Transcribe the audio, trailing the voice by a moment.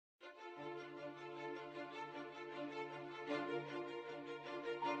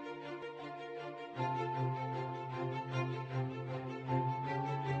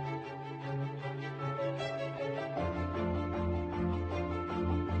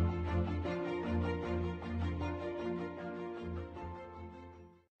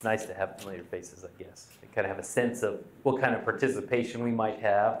nice to have familiar faces, I guess. They kind of have a sense of what kind of participation we might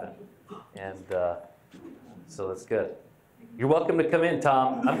have, and so that's good. You're welcome to come in,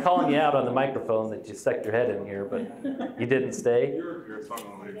 Tom. I'm calling you out on the microphone that you stuck your head in here, but you didn't stay. You're a fun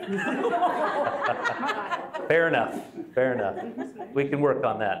one. Fair enough. Fair enough. We can work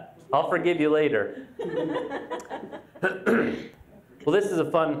on that. I'll forgive you later. Well, this is a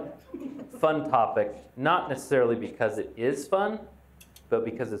fun topic, not necessarily because it is fun, but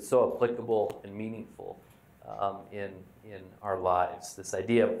because it's so applicable and meaningful in our lives. This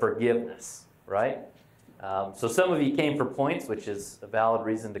idea of forgiveness, right? So some of you came for points, which is a valid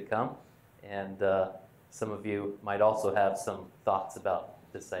reason to come, and some of you might also have some thoughts about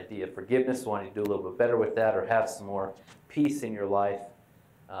this idea of forgiveness, wanting to do a little bit better with that, or have some more peace in your life,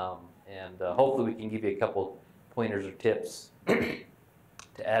 and hopefully we can give you a couple pointers or tips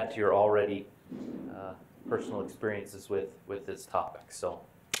to add to your already personal experiences with this topic. So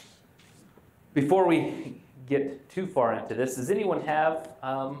before we get too far into this, does anyone have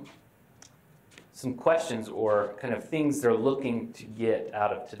some questions or kind of things they're looking to get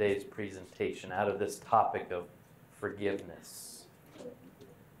out of today's presentation, out of this topic of forgiveness?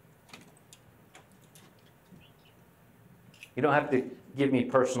 You don't have to give me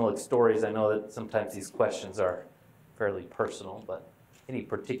personal stories. I know that sometimes these questions are fairly personal, but any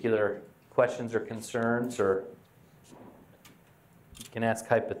particular questions or concerns, or you can ask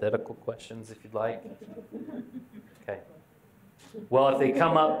hypothetical questions if you'd like. Okay. Well, if they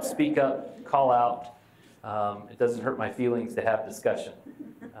come up, speak up, call out. It doesn't hurt my feelings to have discussion.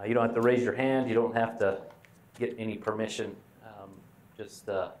 You don't have to raise your hand. You don't have to get any permission. Just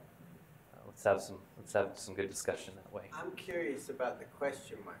let's have some good discussion that way. I'm curious about the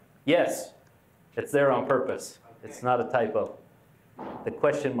question mark. Yes, it's there on purpose. Okay. It's not a typo. The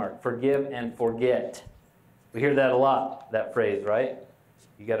question mark, forgive and forget. We hear that a lot, that phrase, right?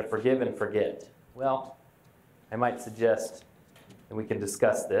 You got to forgive and forget. Well, I might suggest, and we can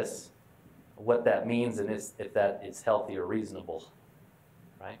discuss this, what that means and if that is healthy or reasonable,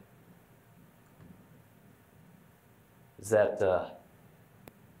 right? Is that,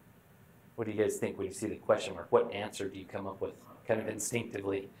 what do you guys think when you see the question mark? What answer do you come up with kind of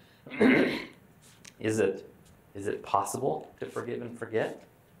instinctively? Is it possible to forgive and forget?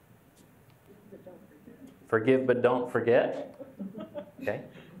 Forgive but don't forget. Okay.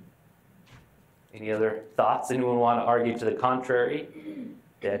 Any other thoughts? Anyone want to argue to the contrary?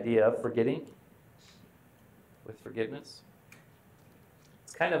 The idea of forgetting with forgiveness?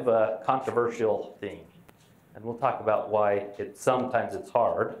 It's kind of a controversial thing. And we'll talk about why sometimes it's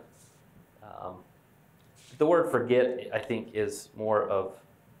hard. The word forget, I think, is more of,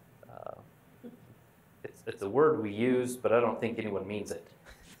 it's a word we use, but I don't think anyone means it.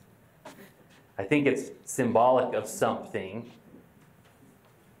 I think it's symbolic of something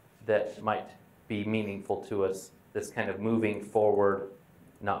that might be meaningful to us, this kind of moving forward,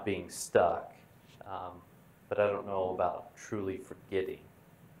 not being stuck. But I don't know about truly forgetting.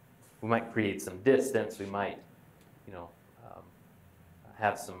 We might create some distance, we might,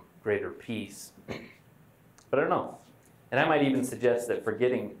 have some greater peace. But I don't know. And I might even suggest that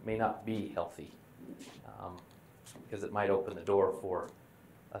forgetting may not be healthy, because it might open the door for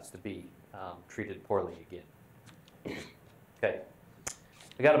us to be treated poorly again. Okay.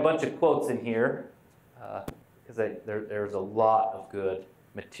 I got a bunch of quotes in here, because there's a lot of good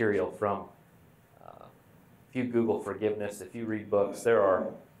material from, if you Google forgiveness, if you read books,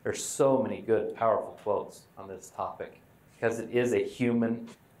 there's so many good, powerful quotes on this topic, because it is a human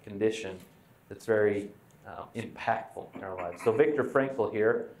condition that's very impactful in our lives. So Viktor Frankl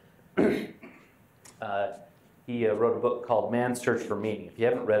here, he wrote a book called Man's Search for Meaning. If you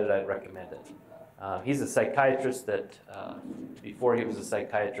haven't read it, I'd recommend it. He's a psychiatrist that, before he was a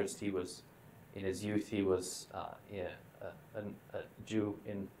psychiatrist, he was, in his youth, he was a Jew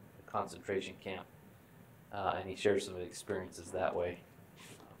in a concentration camp. And he shares some of the experiences that way.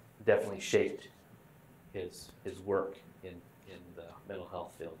 Definitely shaped his work in the mental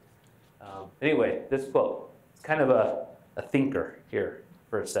health field. Anyway, this quote, it's kind of a thinker here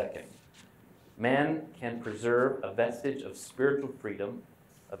for a second. Man can preserve a vestige of spiritual freedom,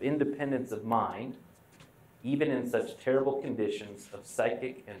 of independence of mind, even in such terrible conditions of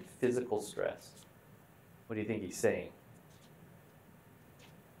psychic and physical stress. What do you think he's saying?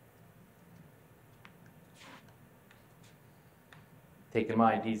 Take in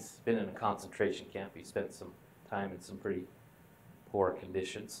mind, he's been in a concentration camp. He spent some time in some pretty poor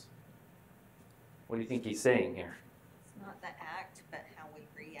conditions. What do you think he's saying here? It's not the act, but how we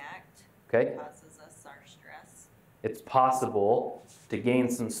react Okay. causes us our stress. It's possible to gain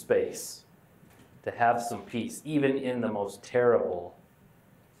some space, to have some peace, even in the most terrible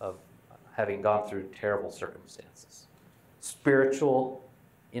of having gone through terrible circumstances. Spiritual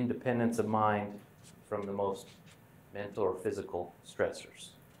independence of mind from the most mental or physical stressors.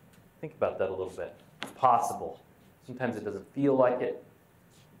 Think about that a little bit. It's possible. Sometimes it doesn't feel like it,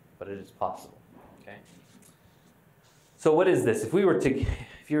 but it is possible. Okay. So what is this? If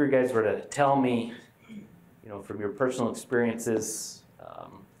you guys were to tell me, from your personal experiences,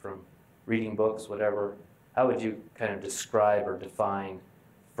 from reading books, whatever, how would you kind of describe or define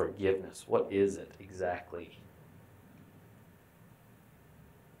forgiveness? What is it exactly?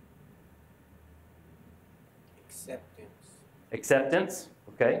 Acceptance. Acceptance?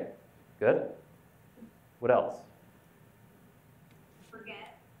 Okay, good. What else?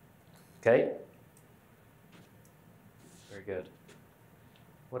 Forget. Okay. Very good.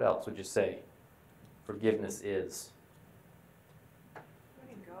 What else would you say forgiveness is?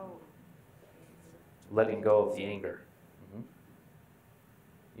 Letting go. Letting go of the anger. Mhm.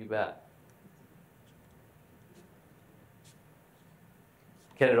 You bet.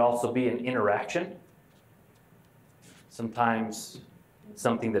 Can it also be an interaction? Sometimes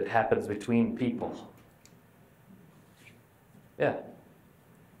something that happens between people. Yeah.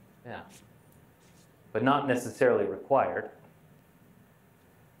 Yeah. But not necessarily required.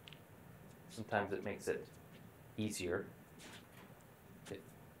 Sometimes it makes it easier if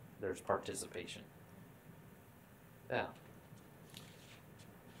there's participation. Yeah.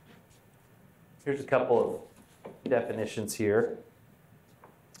 Here's a couple of definitions here.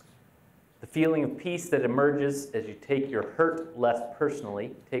 The feeling of peace that emerges as you take your hurt less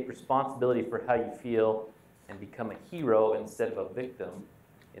personally, take responsibility for how you feel, and become a hero instead of a victim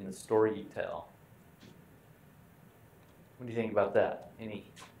in the story you tell. What do you think about that? Any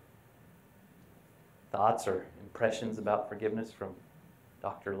thoughts or impressions about forgiveness from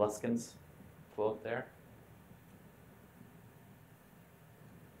Dr. Luskin's quote there?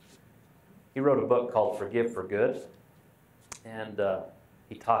 He wrote a book called Forgive for Good, and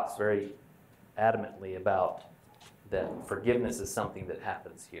he talks very adamantly about that forgiveness is something that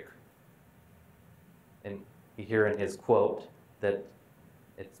happens here. And you hear in his quote that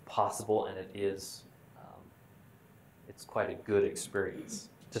it's possible and it is, it's quite a good experience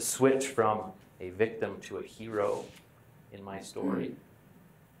to switch from a victim to a hero in my story.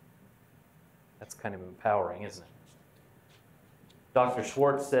 That's kind of empowering, isn't it? Dr.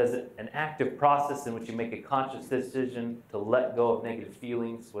 Schwartz says an active process in which you make a conscious decision to let go of negative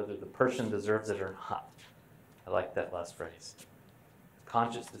feelings, whether the person deserves it or not. I like that last phrase.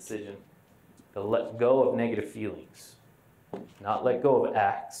 Conscious decision to let go of negative feelings. Not let go of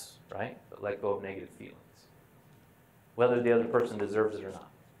acts, right? But let go of negative feelings. Whether the other person deserves it or not.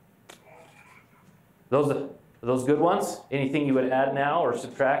 Are those good ones? Anything you would add now or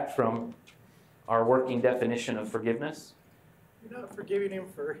subtract from our working definition of forgiveness? You're not forgiving him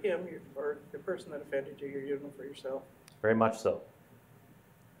for him or the person that offended you. You're doing it for yourself. Very much so.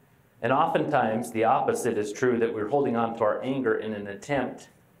 And oftentimes the opposite is true, that we're holding on to our anger in an attempt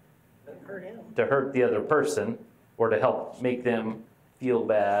Doesn't hurt him. to hurt the other person or to help make them feel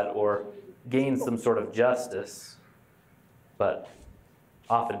bad or gain some sort of justice, but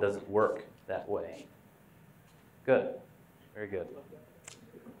often doesn't work that way. Good. Very good.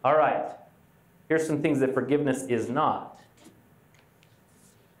 All right. Here's some things that forgiveness is not.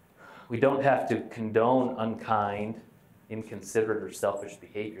 We don't have to condone unkind, inconsiderate, or selfish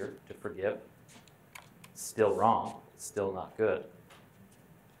behavior to forgive. It's still wrong. It's still not good.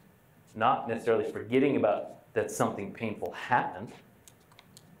 Not necessarily forgetting about that something painful happened.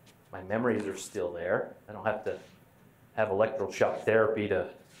 My memories are still there. I don't have to have electroshock therapy to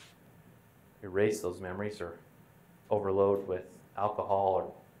erase those memories or overload with alcohol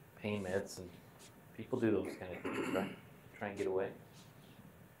or pain meds. And people do those kind of things, right? Try and get away.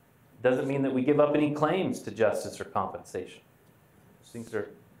 Doesn't mean that we give up any claims to justice or compensation. Those things are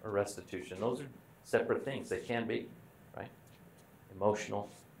restitution. Those are separate things. They can be, right? Emotional,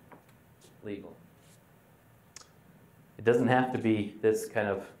 legal. It doesn't have to be this kind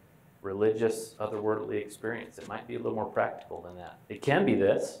of religious, otherworldly experience. It might be a little more practical than that. It can be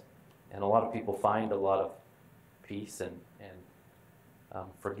this, and a lot of people find a lot of peace and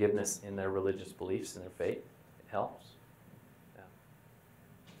forgiveness in their religious beliefs and their faith. It helps.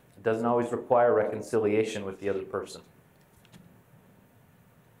 It doesn't always require reconciliation with the other person.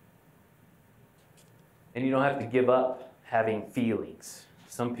 And you don't have to give up having feelings.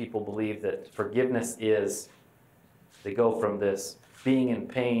 Some people believe that forgiveness is, they go from this being in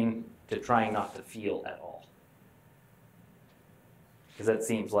pain to trying not to feel at all. Because that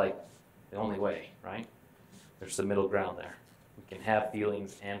seems like the only way, right? There's some middle ground there. We can have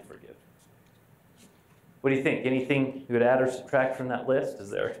feelings and forgive. What do you think? Anything you would add or subtract from that list? Is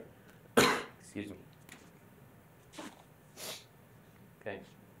there? Excuse me. Okay.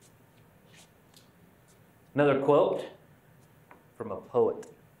 Another quote from a poet,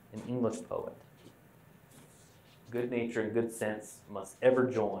 an English poet. Good nature and good sense must ever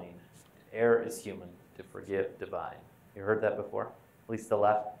join. To err is human, to forgive divine. You heard that before? At least the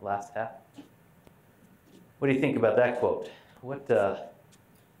last half? What do you think about that quote? What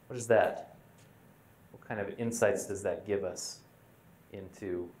is that? What kind of insights does that give us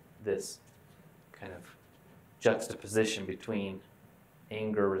into this kind of juxtaposition between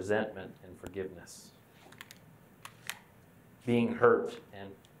anger, resentment, and forgiveness? Being hurt and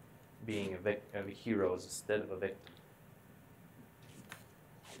being a hero instead of a victim.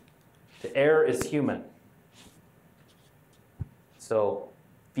 To err is human. So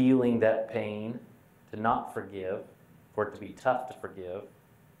feeling that pain, to not forgive, for it to be tough to forgive,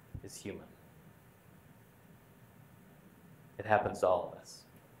 is human. It happens to all of us.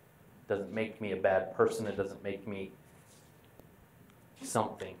 It doesn't make me a bad person. It doesn't make me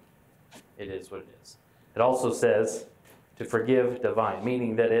something. It is what it is. It also says to forgive divine,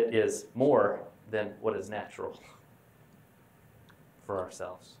 meaning that it is more than what is natural for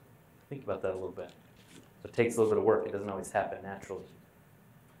ourselves. Think about that a little bit. It takes a little bit of work. It doesn't always happen naturally.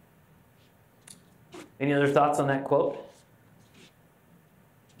 Any other thoughts on that quote?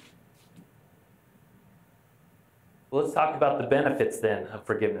 Well, let's talk about the benefits then of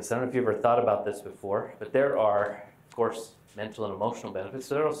forgiveness. I don't know if you've ever thought about this before, but there are, of course, mental and emotional benefits.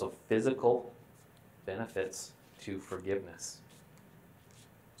 There are also physical benefits to forgiveness.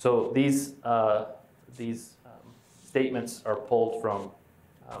 So these statements are pulled from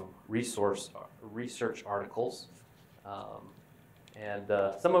research articles, and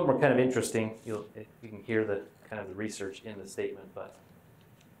some of them are kind of interesting. You can hear the kind of the research in the statement, but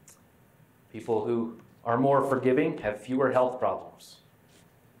people who are more forgiving have fewer health problems.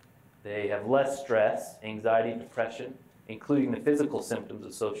 They have less stress, anxiety, depression, including the physical symptoms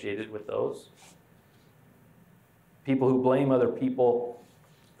associated with those. People who blame other people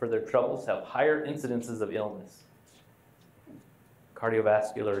for their troubles have higher incidences of illness,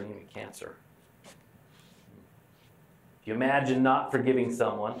 cardiovascular and even cancer. If you imagine not forgiving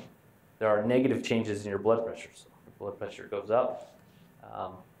someone, there are negative changes in your blood pressure. So your blood pressure goes up,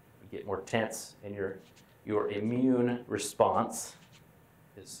 you get more tense, and your immune response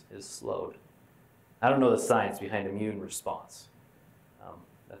is slowed. I don't know the science behind immune response.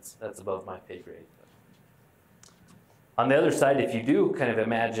 That's above my pay grade. On the other side, if you do kind of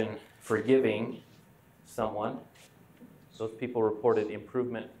imagine forgiving someone, those people reported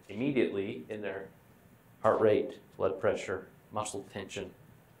improvement immediately in their heart rate, blood pressure, muscle tension,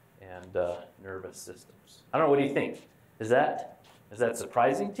 and nervous systems. I don't know, what do you think? Is that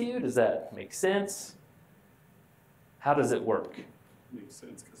surprising to you? Does that make sense? How does it work? Makes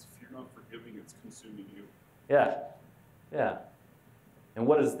sense, because if you're not forgiving, it's consuming you. Yeah, yeah. And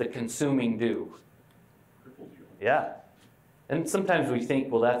what does the consuming do? Crippled you. Yeah. And sometimes we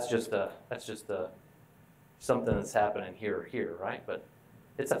think, well, that's just something that's happening here or here, right? But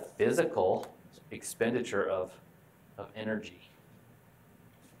it's a physical expenditure of energy.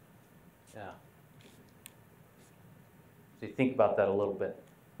 Yeah. So you think about that a little bit.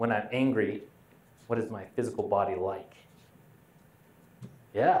 When I'm angry, what is my physical body like?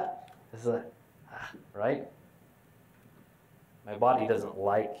 Yeah. This is right? My body doesn't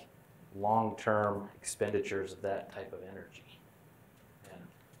like long-term expenditures of that type of energy. And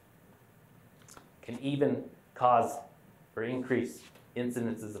can even cause or increase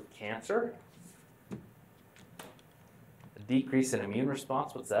incidences of cancer. A decrease in immune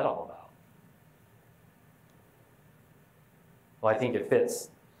response, what's that all about? Well, I think it fits.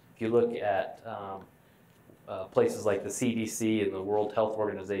 If you look at places like the CDC and the World Health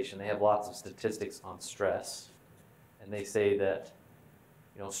Organization, they have lots of statistics on stress. And they say that,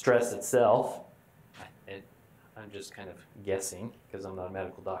 stress itself, and I'm just kind of guessing because I'm not a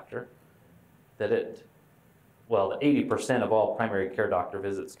medical doctor, that that 80% of all primary care doctor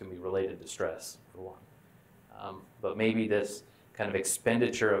visits can be related to stress, for one. But maybe this kind of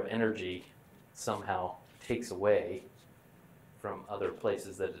expenditure of energy somehow takes away from other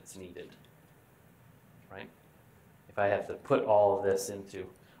places that it's needed, right? If I have to put all of this into,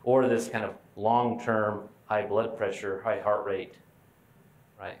 or this kind of long-term high blood pressure, high heart rate,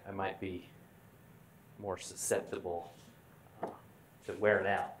 right? I might be more susceptible to wearing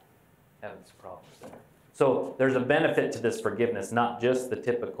out, having some problems there. So there's a benefit to this forgiveness, not just the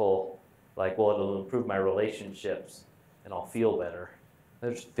typical, like, well, it'll improve my relationships and I'll feel better.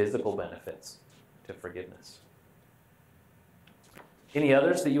 There's physical benefits to forgiveness. Any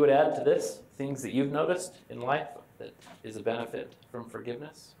others that you would add to this? things that you've noticed in life that is a benefit from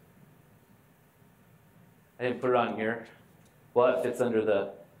forgiveness? I didn't put it on here. Well, it fits under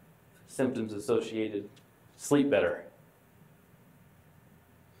the symptoms associated, sleep better.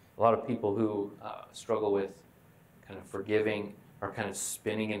 A lot of people who struggle with kind of forgiving are kind of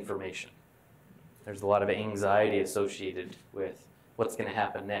spinning information. There's a lot of anxiety associated with what's going to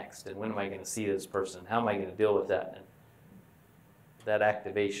happen next, and when am I going to see this person? How am I going to deal with that? And that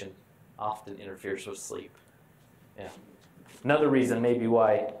activation often interferes with sleep. Yeah. Another reason maybe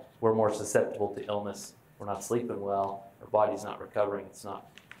why we're more susceptible to illness. We're not sleeping well. Our body's not recovering. It's not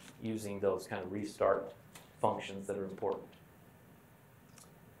using those kind of restart functions that are important.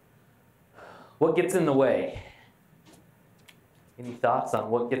 What gets in the way? Any thoughts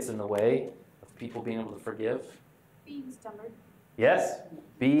on what gets in the way of people being able to forgive? Being stubborn. Yes,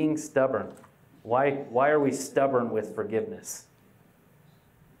 being stubborn. Why are we stubborn with forgiveness?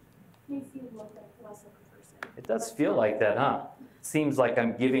 Makes you look like less of a person. It does feel like that, huh? Seems like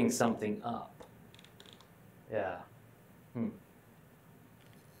I'm giving something up. Yeah.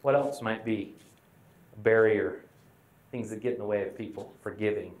 What else might be a barrier? Things that get in the way of people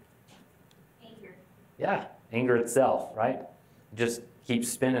forgiving. Anger. Yeah, anger itself, right? Just keep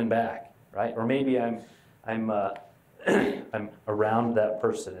spinning back, right? Or maybe I'm I'm around that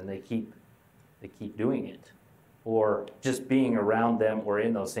person and they keep doing it. Or just being around them or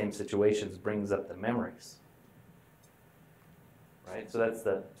in those same situations brings up the memories. Right? So that's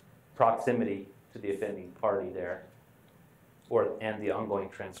the proximity to the offending party there. And the ongoing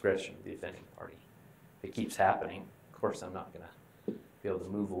transgression of the offending party. If it keeps happening, of course I'm not going to be able to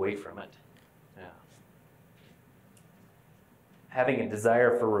move away from it. Yeah. Having a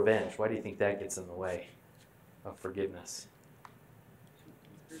desire for revenge, why do you think that gets in the way of forgiveness?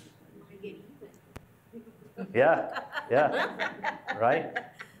 Yeah, right?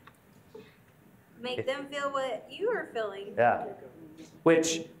 Make them feel what you are feeling. Yeah,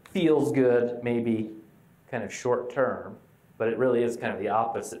 which feels good maybe kind of short term, but it really is kind of the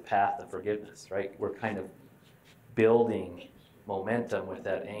opposite path of forgiveness, right? We're kind of building momentum with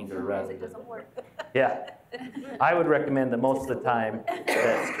that anger rather It than... doesn't work. Yeah, I would recommend that most of the time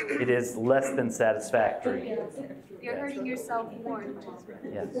that it is less than satisfactory. You're hurting yourself more.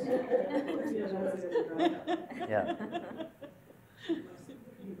 Yes. Yeah.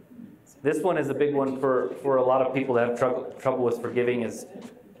 This one is a big one for a lot of people that have trouble with forgiving is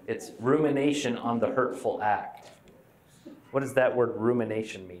it's rumination on the hurtful act. What does that word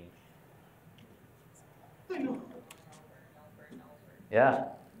rumination mean? Yeah.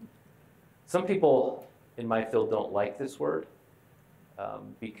 Some people in my field don't like this word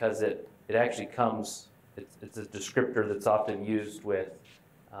because it actually comes, it's a descriptor that's often used with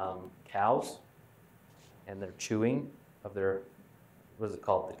cows and their chewing of their, what is it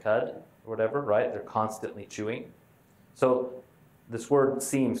called, the cud or whatever, right? They're constantly chewing. So this word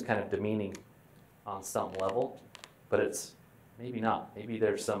seems kind of demeaning on some level, but it's maybe not. Maybe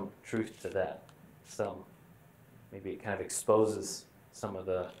there's some truth to that. Maybe it kind of exposes some of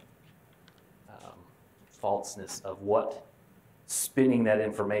the falseness of what spinning that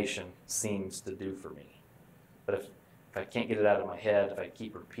information seems to do for me. But if I can't get it out of my head, if I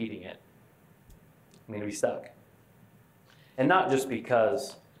keep repeating it, I'm going to be stuck. And not just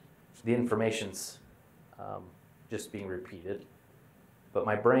because the information's just being repeated, but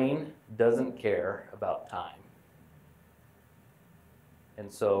my brain doesn't care about time.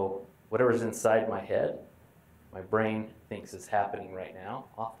 And so whatever's inside my head, my brain thinks is happening right now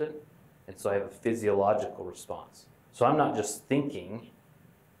often. And so I have a physiological response. So I'm not just thinking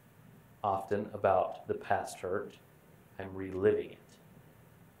often about the past hurt, I'm reliving it.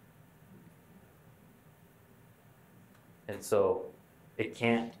 And so it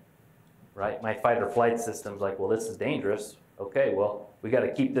can't, right? My fight or flight system's like, well, this is dangerous. Okay, well, we got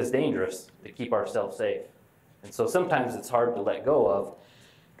to keep this dangerous to keep ourselves safe. And so sometimes it's hard to let go of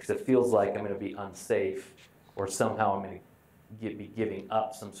because it feels like I'm going to be unsafe or somehow I'm going to be giving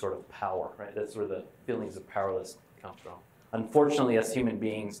up some sort of power, right? That's where the feelings of powerlessness come from. Unfortunately, us human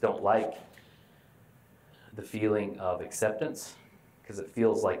beings don't like the feeling of acceptance because it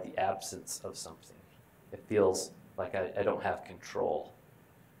feels like the absence of something. It feels like I don't have control.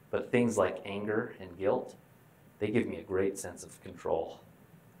 But things like anger and guilt, they give me a great sense of control,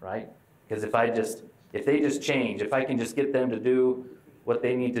 right? Because if they just change, if I can just get them to do what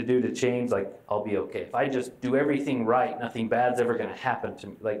they need to do to change, like, I'll be okay. If I just do everything right, nothing bad's ever going to happen to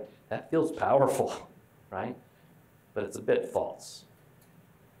me. Like, that feels powerful, right? But it's a bit false.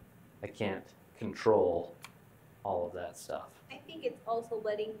 I can't control all of that stuff, I think it's also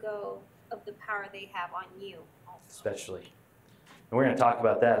letting go of the power they have on you also. especially. And we're going to talk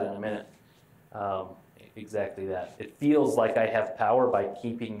about that in a minute. Exactly that. It feels like I have power by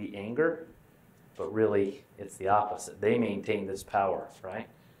keeping the anger, but really it's the opposite. They maintain this power, right?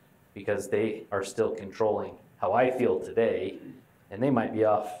 Because they are still controlling how I feel today, and they might be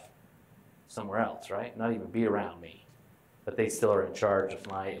off somewhere else, right? Not even be around me, but they still are in charge of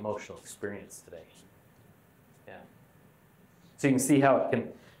my emotional experience today. Yeah. So you can see how it can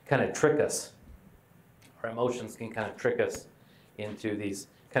kind of trick us. Our emotions can kind of trick us into these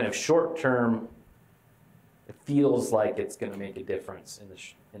kind of short-term. It feels like it's going to make a difference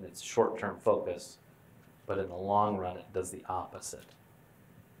in its short-term focus, but in the long run, it does the opposite.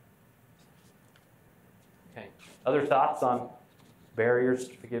 Okay. Other thoughts on barriers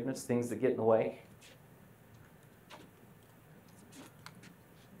to forgiveness, things that get in the way?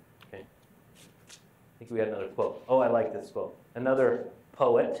 Okay. I think we had another quote. Oh, I like this quote. Another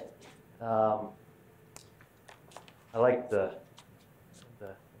poet. I like the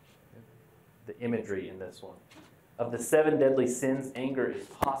imagery in this one. Of the 7 deadly sins, anger is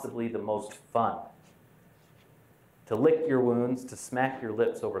possibly the most fun. To lick your wounds, to smack your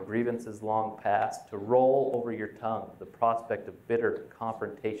lips over grievances long past, to roll over your tongue the prospect of bitter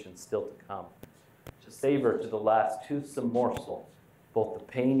confrontation still to come, to savor to the last toothsome morsel both the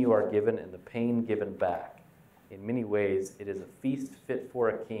pain you are given and the pain given back. In many ways, it is a feast fit for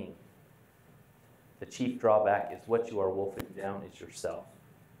a king. The chief drawback is what you are wolfing down is yourself.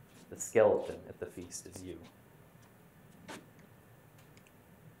 The skeleton at the feast is you.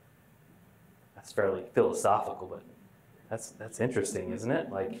 That's fairly philosophical, but that's interesting, isn't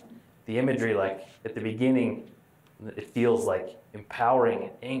it? Like the imagery, like at the beginning, it feels like empowering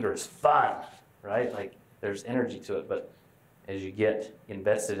and anger is fun, right? Like there's energy to it, but as you get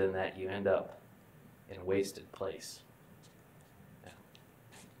invested in that, you end up in a wasted place.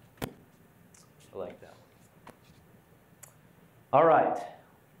 Yeah. I like that one. All right.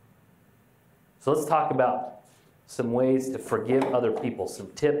 So let's talk about some ways to forgive other people,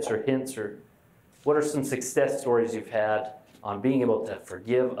 some tips or hints, or what are some success stories you've had on being able to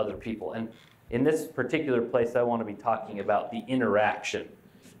forgive other people. And in this particular place, I want to be talking about the interaction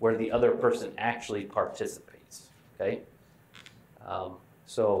where the other person actually participates, okay?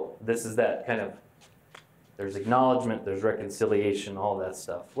 So this is that kind of, there's acknowledgement, there's reconciliation, all that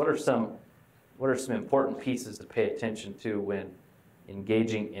stuff. What are some important pieces to pay attention to when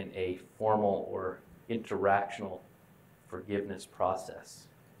engaging in a formal or interactional forgiveness process,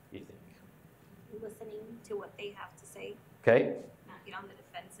 you think? Listening to what they have to say, Okay? not get on the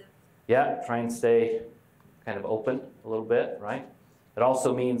defensive. Yeah, try and stay kind of open a little bit, right? It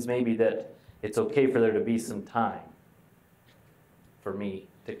also means maybe that it's okay for there to be some time for me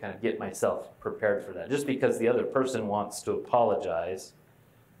to kind of get myself prepared for that. Just because the other person wants to apologize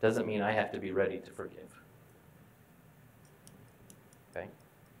doesn't mean I have to be ready to forgive. Okay?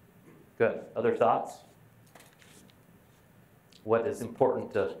 Good. Other thoughts? What is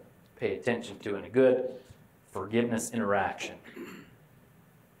important to pay attention to in a good forgiveness interaction?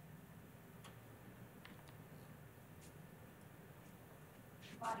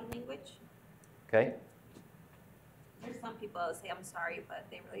 Body language. Okay? There's some people that say I'm sorry, but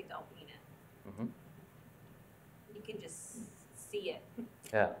they really don't mean it. Mm-hmm. You can just see it.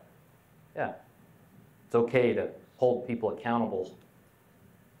 Yeah. Yeah. It's okay to hold people accountable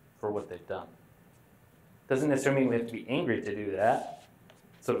for what they've done. Doesn't necessarily mean we have to be angry to do that.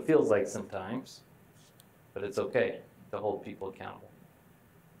 That's what it feels like sometimes. But it's okay to hold people accountable.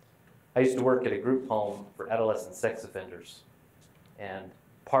 I used to work at a group home for adolescent sex offenders. And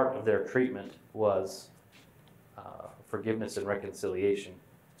part of their treatment was forgiveness and reconciliation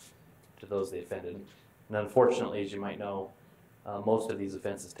to those they offended. And unfortunately, as you might know, most of these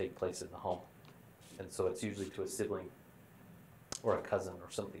offenses take place in the home. And so it's usually to a sibling or a cousin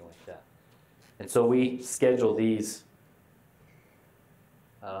or something like that. And so we schedule these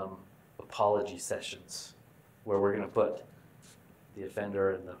apology sessions where we're going to put the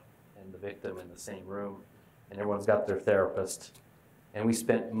offender and the victim in the same room, and everyone's got their therapist. And we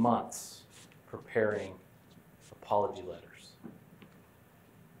spent months preparing apology letters,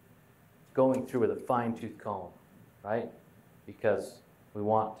 going through with a fine-tooth comb, right? Because we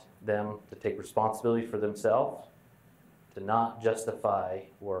want them to take responsibility for themselves, to not justify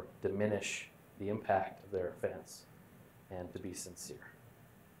or diminish the impact of their offense, and to be sincere.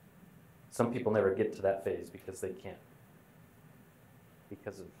 Some people never get to that phase because they can't,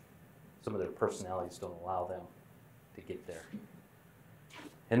 because of some of their personalities don't allow them to get there.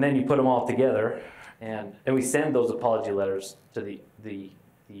 And then you put them all together, and we send those apology letters to the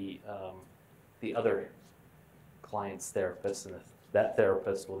other client's therapist, and that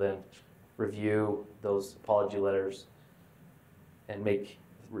therapist will then review those apology letters and make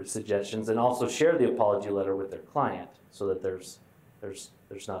suggestions, and also share the apology letter with their client so that there's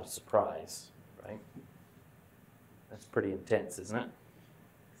not a surprise, right? That's pretty intense, isn't it?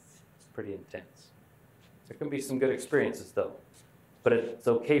 It's pretty intense. There can be some good experiences though, but it's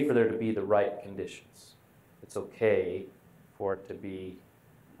okay for there to be the right conditions. It's okay for it to be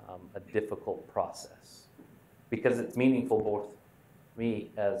a difficult process because it's meaningful both me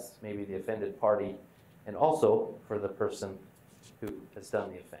as maybe the offended party and also for the person who has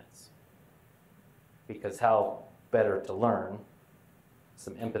done the offense. Because how better to learn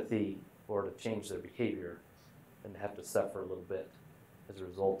some empathy or to change their behavior than to have to suffer a little bit as a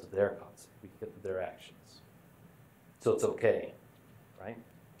result of their actions. So it's okay, right?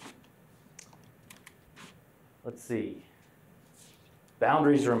 Let's see.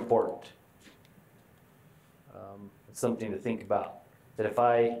 Boundaries are important. It's something to think about. That if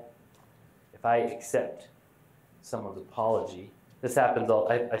I accept someone's apology, this happens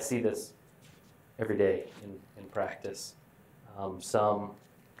I see this every day in practice. Some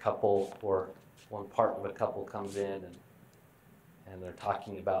couple or one part of a couple comes in and they're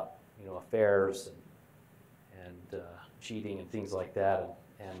talking about affairs and cheating and things like that,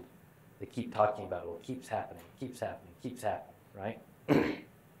 and they keep talking about it. Well, it keeps happening, right?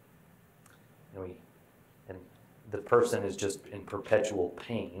 And the person is just in perpetual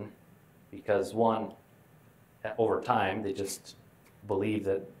pain because over time they just believe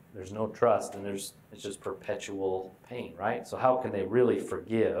that there's no trust and it's just perpetual pain, right? So how can they really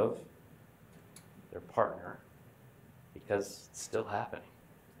forgive their partner because it's still happening?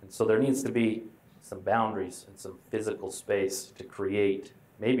 And so there needs to be some boundaries and some physical space to create,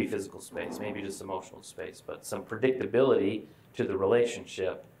 maybe physical space, maybe just emotional space, but some predictability to the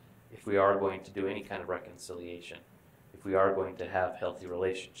relationship if we are going to do any kind of reconciliation, if we are going to have healthy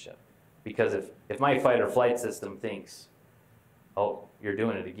relationship. Because if my fight or flight system thinks, oh, you're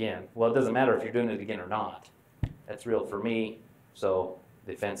doing it again, well, it doesn't matter if you're doing it again or not. That's real for me, so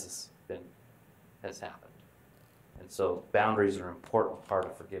the offense has happened. And so boundaries are an important part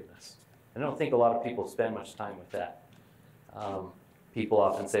of forgiveness. I don't think a lot of people spend much time with that. People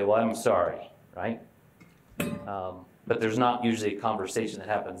often say, well, I'm sorry, right? But there's not usually a conversation that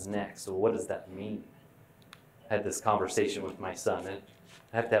happens next. So what does that mean? I had this conversation with my son, and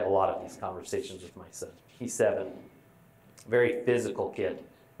I have to have a lot of these conversations with my son. He's 7, very physical kid,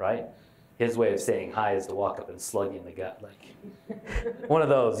 right? His way of saying hi is to walk up and slug you in the gut, like one of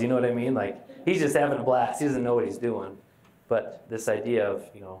those, you know what I mean? Like he's just having a blast. He doesn't know what he's doing. But this idea of,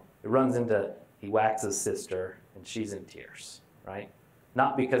 it runs into, he whacks his sister and she's in tears, right?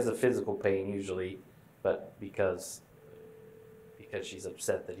 Not because of physical pain usually, but because she's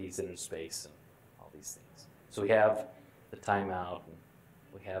upset that he's in her space and all these things. So we have the timeout, and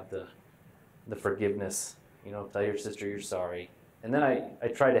we have the forgiveness, tell your sister you're sorry. And then I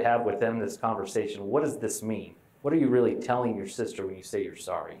try to have with them this conversation, what does this mean? What are you really telling your sister when you say you're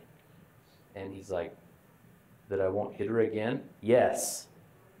sorry? And he's like, that I won't hit her again? Yes.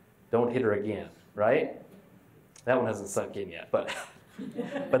 Don't hit her again, right? That one hasn't sunk in yet, but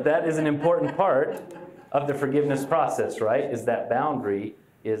that is an important part of the forgiveness process, right? Is that boundary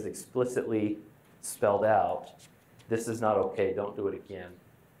is explicitly spelled out. This is not okay, don't do it again.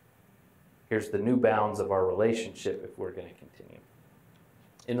 Here's the new bounds of our relationship if we're going to continue.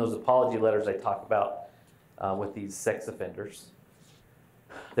 In those apology letters I talk about with these sex offenders,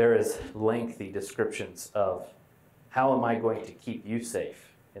 there is lengthy descriptions of how am I going to keep you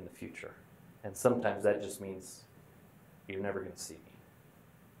safe in the future? And sometimes that just means you're never going to see me.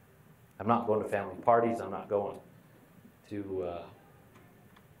 I'm not going to family parties. I'm not going to,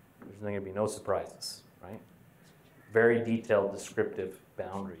 there's going to be no surprises, right? Very detailed, descriptive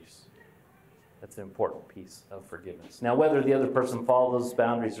boundaries. That's an important piece of forgiveness. Now, whether the other person follows those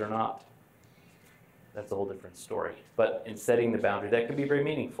boundaries or not, that's a whole different story. But in setting the boundary, that could be a very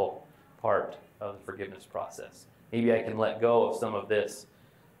meaningful part of the forgiveness process. Maybe I can let go of some of this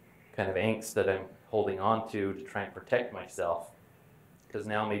kind of angst that I'm holding on to try and protect myself, because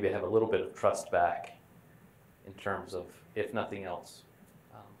now maybe I have a little bit of trust back in terms of, if nothing else,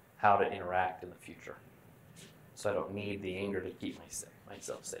 how to interact in the future. So I don't need the anger to keep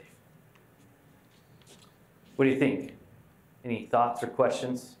myself safe. What do you think? Any thoughts or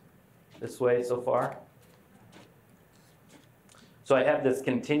questions this way so far? So I have this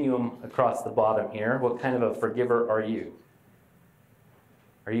continuum across the bottom here. What kind of a forgiver are you?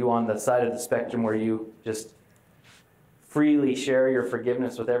 Are you on the side of the spectrum where you just freely share your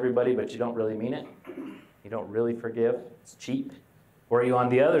forgiveness with everybody, but you don't really mean it? You don't really forgive? It's cheap? Or are you on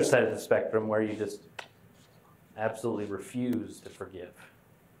the other side of the spectrum where you just absolutely refuse to forgive?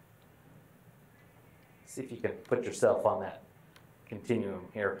 See if you can put yourself on that continuum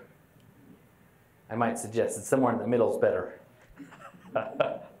here. I might suggest that somewhere in the middle is better.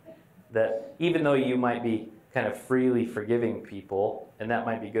 That even though you might be kind of freely forgiving people, and that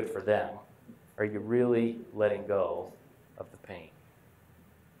might be good for them, are you really letting go of the pain?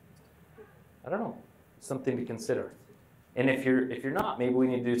 I don't know. Something to consider. And if you're not, maybe we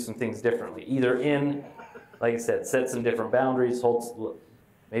need to do some things differently. Either in, like I said, set some different boundaries,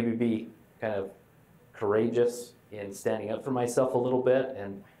 maybe be kind of courageous in standing up for myself a little bit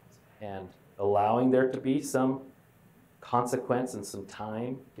and allowing there to be some consequence and some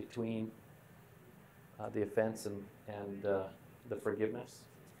time between the offense and the forgiveness.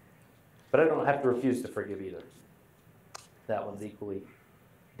 But I don't have to refuse to forgive either. That one's equally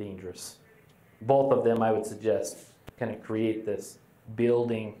dangerous. Both of them, I would suggest, kind of create this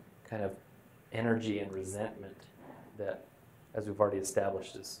building kind of energy and resentment that, as we've already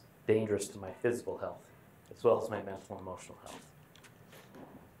established, is dangerous to my physical health as well as my mental and emotional health.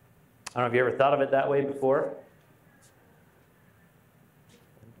 I don't know if you ever thought of it that way before.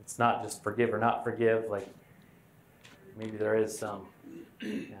 It's not just forgive or not forgive, like maybe there is some,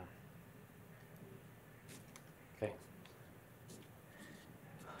 yeah. Okay.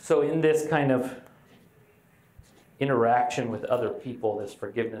 So in this kind of interaction with other people, this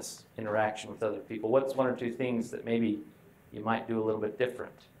forgiveness interaction with other people, what's one or two things that maybe you might do a little bit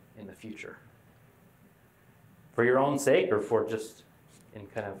different in the future? For your own sake, or for just in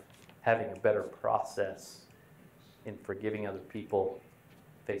kind of having a better process in forgiving other people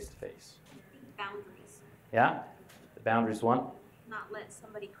face to face? Boundaries. Yeah? The boundaries one? Not let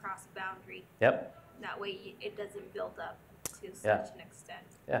somebody cross a boundary. Yep. That way it doesn't build up to Yeah. such an extent.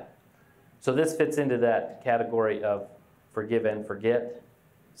 Yeah. So this fits into that category of forgive and forget.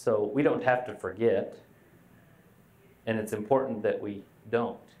 So we don't have to forget, and it's important that we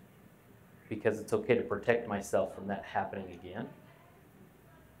don't, because it's okay to protect myself from that happening again.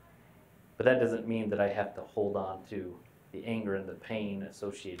 But that doesn't mean that I have to hold on to the anger and the pain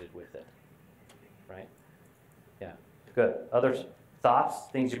associated with it, right? Yeah, good. Other thoughts,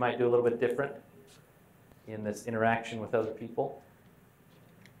 things you might do a little bit different in this interaction with other people?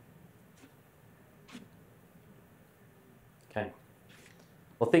 Okay.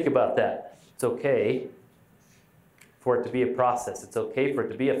 Well, think about that. It's okay for it to be a process. It's okay for it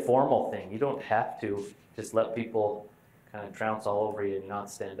to be a formal thing. You don't have to just let people kind of trounce all over you and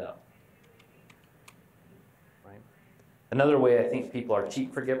not stand up. Right? Another way I think people are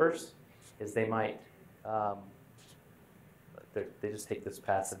cheap forgivers is they might, they just take this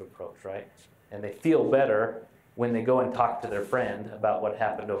passive approach, right? And they feel better when they go and talk to their friend about what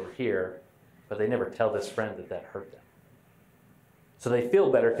happened over here, but they never tell this friend that that hurt them. So they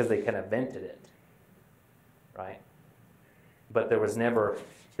feel better because they kind of vented it, right? But there was never,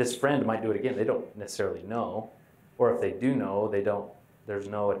 this friend might do it again. They don't necessarily know. Or if they do know, there's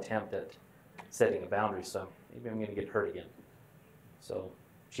no attempt at setting a boundary. So maybe I'm going to get hurt again. So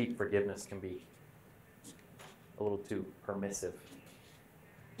cheap forgiveness can be a little too permissive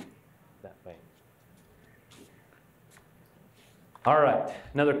that way. All right,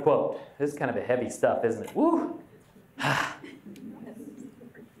 another quote. This is kind of a heavy stuff, isn't it? Woo!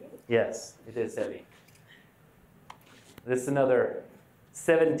 Yes, it is heavy. This is another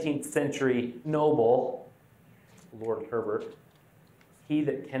 17th century noble, Lord Herbert. He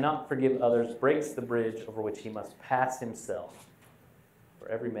that cannot forgive others breaks the bridge over which he must pass himself. For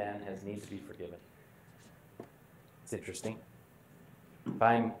every man has need to be forgiven. It's interesting. If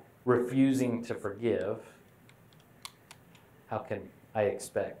I'm refusing to forgive, how can I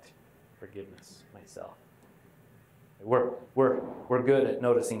expect forgiveness myself? We're good at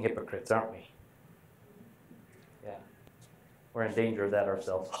noticing hypocrites, aren't we? Yeah. We're in danger of that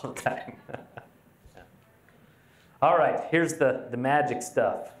ourselves all the time. Yeah. All right, here's the magic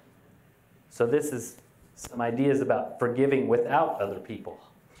stuff. So this is some ideas about forgiving without other people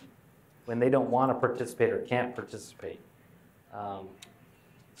when they don't want to participate or can't participate.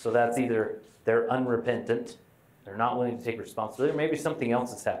 So that's either they're unrepentant, they're not willing to take responsibility, or maybe something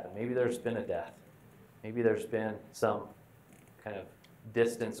else has happened. Maybe there's been a death. Maybe there's been some kind of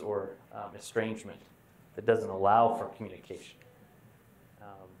distance or estrangement that doesn't allow for communication.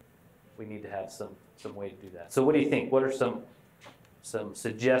 We need to have some way to do that. So what do you think? What are some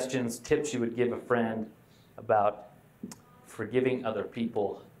suggestions, tips you would give a friend about forgiving other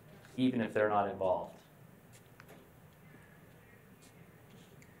people even if they're not involved?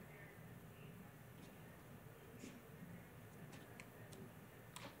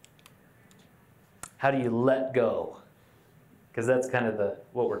 How do you let go? Because that's kind of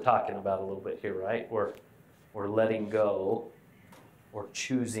what we're talking about a little bit here, right? We're letting go or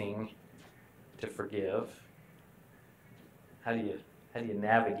choosing to forgive. How do you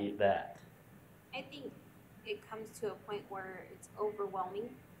navigate that? I think it comes to a point where it's overwhelming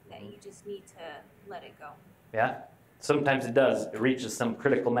that you just need to let it go. Yeah? Sometimes it does. It reaches some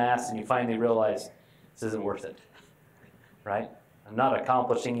critical mass and you finally realize this isn't worth it. Right? I'm not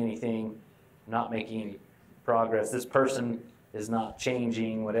accomplishing anything. I'm not making any progress. This person is not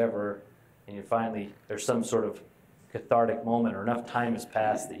changing, whatever. And you finally, there's some sort of cathartic moment or enough time has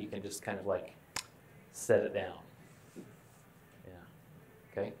passed that you can just kind of like set it down. Yeah.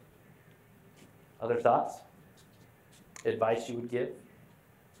 Okay. Other thoughts? Advice you would give?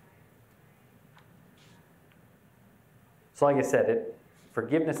 So like I said,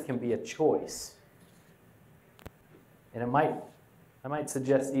 forgiveness can be a choice. And I might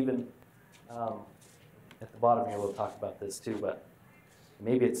suggest even, at the bottom here we'll talk about this too, but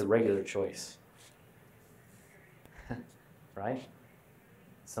maybe it's a regular choice. Right?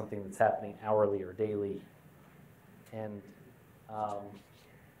 Something that's happening hourly or daily. And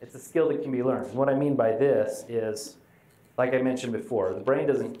it's a skill that can be learned. And what I mean by this is, like I mentioned before, the brain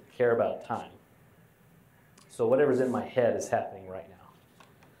doesn't care about time. So whatever's in my head is happening right now.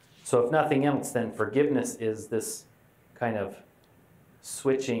 So if nothing else, then forgiveness is this kind of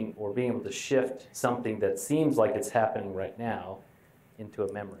switching or being able to shift something that seems like it's happening right now into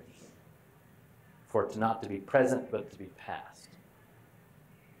a memory. For it to not to be present, but to be past.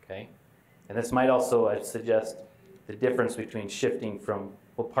 Okay? And this might also, I suggest, the difference between shifting from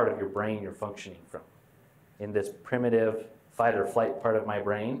what part of your brain you're functioning from. In this primitive fight or flight part of my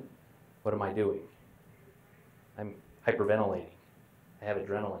brain, what am I doing? I'm hyperventilating. I have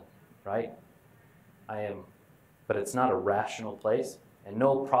adrenaline, right? But it's not a rational place, and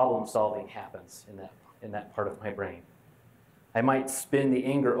no problem solving happens in that part of my brain. I might spin the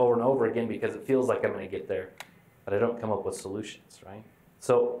anger over and over again because it feels like I'm going to get there, but I don't come up with solutions, right?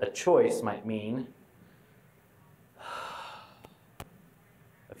 So a choice might mean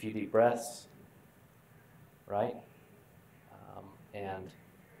a few deep breaths, right? And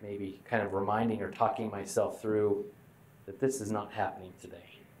maybe kind of reminding or talking myself through that this is not happening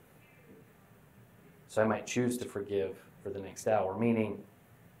today. So I might choose to forgive for the next hour, meaning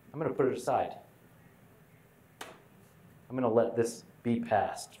I'm going to put it aside. I'm going to let this be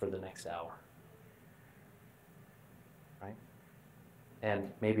past for the next hour. Right?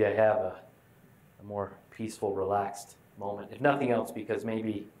 And maybe I have a more peaceful, relaxed moment. If nothing else, because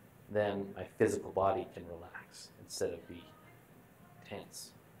maybe then my physical body can relax instead of be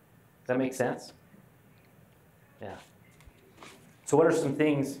tense. Does that make sense? Yeah. So what are some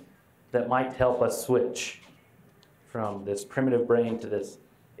things that might help us switch from this primitive brain to this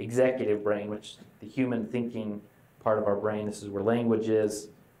executive brain, which the human thinking part of our brain, this is where language is,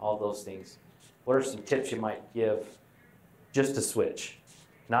 all those things. What are some tips you might give just to switch?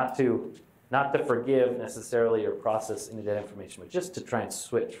 Not to forgive necessarily or process any of that information, but just to try and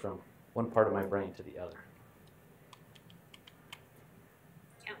switch from one part of my brain to the other.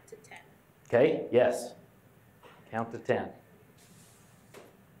 Count to 10. Okay, yes. Count to 10.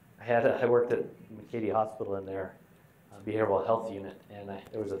 I worked at McCady Hospital in their behavioral health unit, and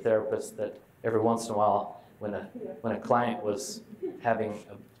there was a therapist that every once in a while, when a client was having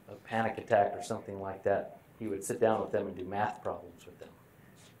a panic attack or something like that, he would sit down with them and do math problems with them.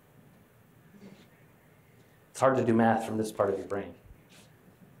 It's hard to do math from this part of your brain,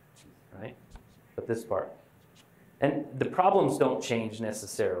 right? But this part. And the problems don't change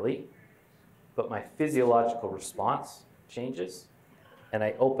necessarily, but my physiological response changes, and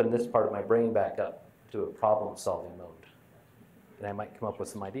I open this part of my brain back up to a problem-solving mode. And I might come up with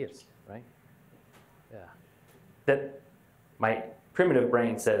some ideas, right? Yeah. That my primitive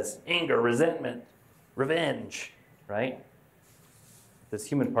brain says anger, resentment, revenge, right? This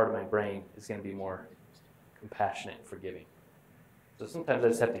human part of my brain is going to be more compassionate and forgiving. So sometimes I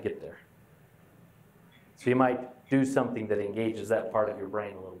just have to get there. So you might do something that engages that part of your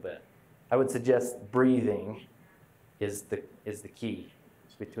brain a little bit. I would suggest breathing is the key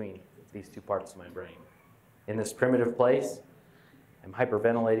between these two parts of my brain. In this primitive place, I'm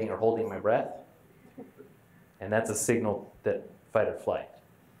hyperventilating or holding my breath, and that's a signal that fight or flight.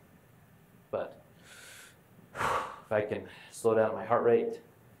 But if I can slow down my heart rate,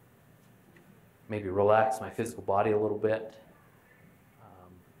 maybe relax my physical body a little bit,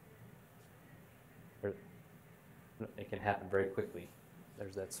 it can happen very quickly.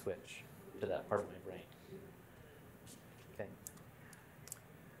 There's that switch to that part of my brain. Okay.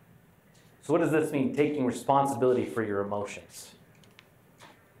 So what does this mean, taking responsibility for your emotions?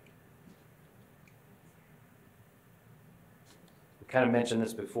 We kind of mentioned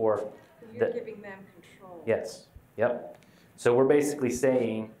this before. You're giving them control. Yes. Yep. So we're basically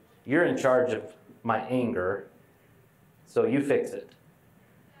saying, you're in charge of my anger, so you fix it.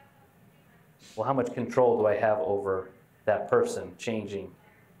 Well, how much control do I have over that person changing?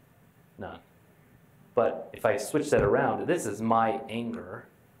 None. But if I switch that around, this is my anger,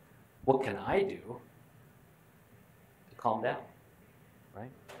 what can I do to calm down,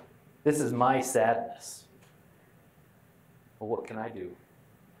 right? This is my sadness. Well, what can I do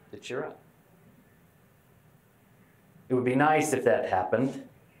to cheer up? It would be nice if that happened,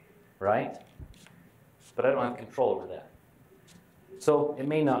 right? But I don't have control over that. So it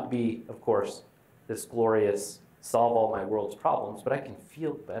may not be, of course, this glorious solve all my world's problems, but I can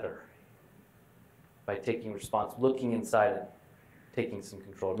feel better by taking response, looking inside and taking some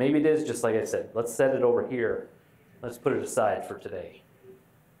control. Maybe it is just like I said, let's set it over here. Let's put it aside for today.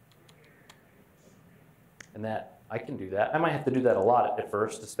 And that, I can do that. I might have to do that a lot at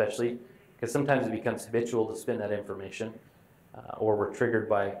first, especially, because sometimes it becomes habitual to spin that information, or we're triggered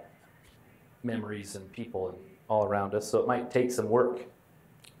by memories and people and all around us. So it might take some work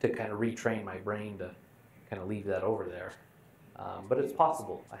to kind of retrain my brain to kind of leave that over there. But it's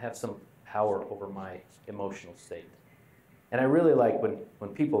possible. I have some power over my emotional state. And I really like when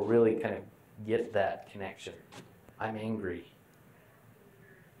people really kind of get that connection. I'm angry.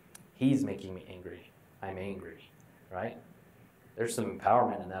 He's making me angry. I'm angry, right? There's some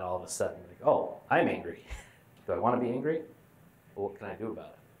empowerment in that all of a sudden. Like, oh, I'm angry. Do I want to be angry? Well, what can I do about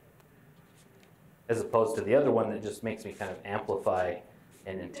it? As opposed to the other one that just makes me kind of amplify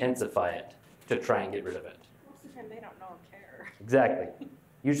and intensify it to try and get rid of it. Most of the time they don't know or care. Exactly.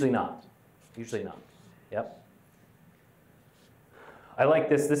 Usually not. Usually not. Yep. I like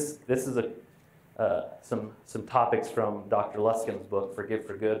this. This is some topics from Dr. Luskin's book, Forgive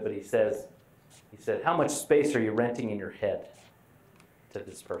for Good, but he said, how much space are you renting in your head to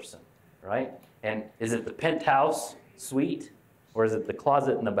this person, right? And is it the penthouse suite or is it the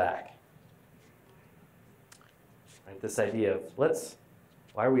closet in the back? Right, this idea of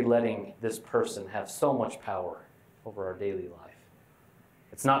why are we letting this person have so much power over our daily life?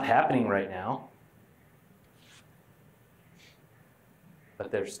 It's not happening right now, but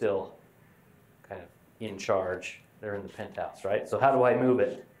they're still kind of in charge. They're in the penthouse, right? So how do I move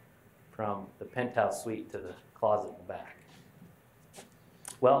it from the penthouse suite to the closet in the back?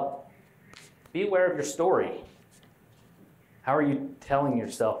 Well, be aware of your story. How are you telling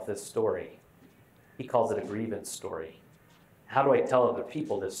yourself this story? He calls it a grievance story. How do I tell other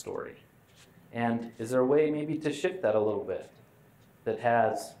people this story? And is there a way maybe to shift that a little bit that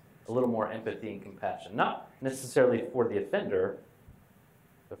has a little more empathy and compassion? Not necessarily for the offender,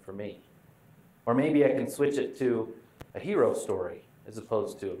 but for me. Or maybe I can switch it to a hero story as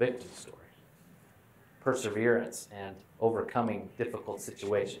opposed to a victim story. Perseverance and overcoming difficult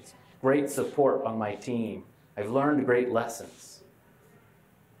situations. Great support on my team. I've learned great lessons.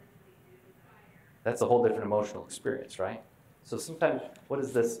 That's a whole different emotional experience, right? So sometimes, what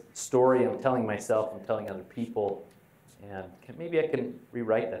is this story I'm telling myself, I'm telling other people, and maybe I can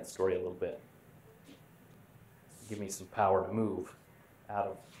rewrite that story a little bit. Give me some power to move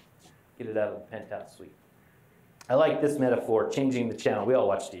get it out of the penthouse suite. I like this metaphor, changing the channel. We all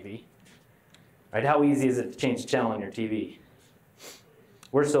watch TV, right? How easy is it to change the channel on your TV?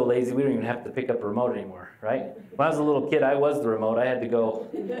 We're so lazy, we don't even have to pick up a remote anymore, right? When I was a little kid, I was the remote. I had to go,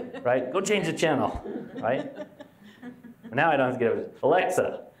 right? Go change the channel, right? But now I don't have to get it.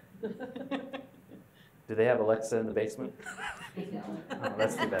 Alexa. Do they have Alexa in the basement? Oh,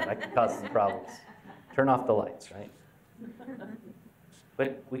 that's too bad. That could cause some problems. Turn off the lights, right?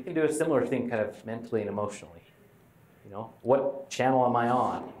 But we can do a similar thing kind of mentally and emotionally. You know, what channel am I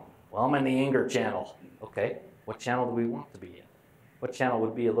on? Well, I'm on the anger channel. Okay, what channel do we want to be in? What channel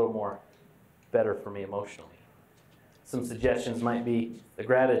would be a little more better for me emotionally? Some suggestions might be the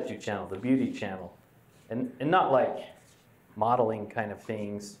gratitude channel, the beauty channel, and not like modeling kind of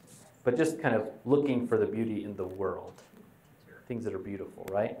things, but just kind of looking for the beauty in the world, things that are beautiful,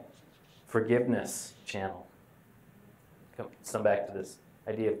 right? Forgiveness channel. Come back to this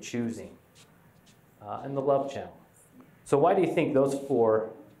idea of choosing, and the love channel. So why do you think those four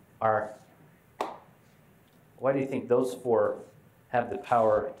have the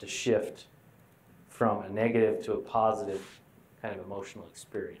power to shift from a negative to a positive kind of emotional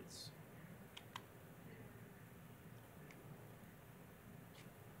experience?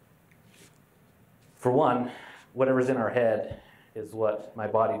 For one, whatever's in our head is what my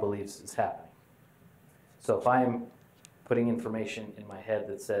body believes is happening. So if I'm putting information in my head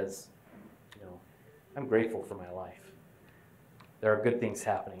that says, you know, I'm grateful for my life. There are good things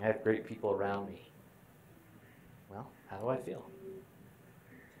happening. I have great people around me. Well, how do I feel?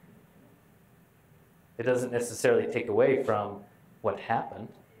 It doesn't necessarily take away from what happened,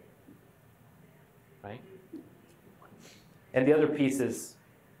 right? And the other piece is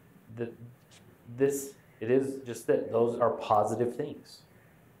that it is just that those are positive things.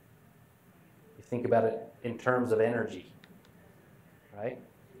 You think about it in terms of energy, right?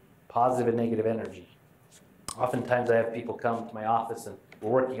 Positive and negative energy. Oftentimes I have people come to my office and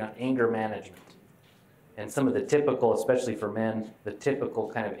we're working on anger management. And some of the typical, especially for men, the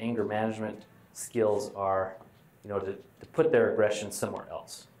typical kind of anger management skills are, to put their aggression somewhere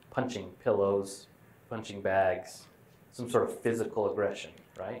else. Punching pillows, punching bags, some sort of physical aggression,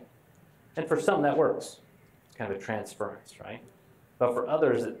 right? And for some that works. It's kind of a transference, right? But for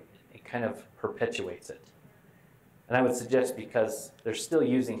others, it kind of perpetuates it. And I would suggest because they're still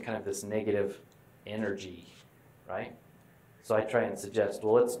using kind of this negative energy, right? So I try and suggest,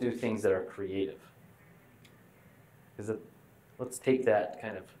 well, let's do things that are creative. Because let's take that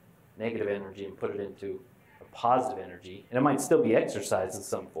kind of negative energy and put it into a positive energy. And it might still be exercise in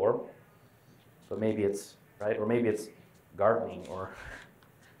some form, but maybe it's, right? Or maybe it's gardening or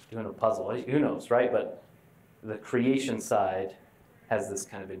doing a puzzle. Who knows, right? But the creation side has this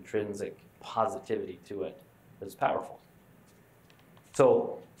kind of intrinsic positivity to it that's powerful.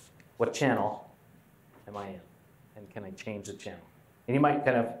 So what channel am I in? And can I change the channel? And you might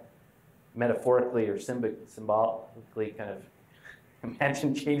kind of metaphorically or symbolically kind of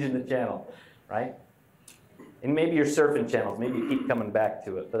imagine changing the channel, right? And maybe you're surfing channels. Maybe you keep coming back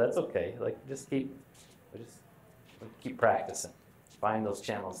to it, but that's okay. Like just keep practicing. Find those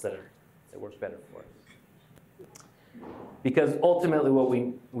channels that work better for us. Because ultimately what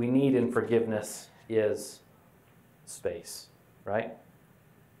we need in forgiveness is space, right?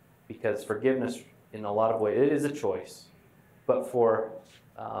 Because forgiveness in a lot of ways, it is a choice, but for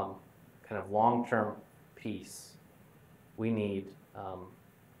kind of long-term peace, we need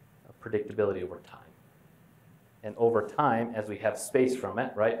a predictability over time. And over time, as we have space from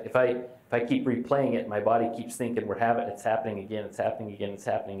it, right? If I keep replaying it, my body keeps thinking it's happening again, it's happening again, it's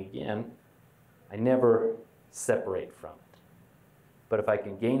happening again, I never separate from it. But if I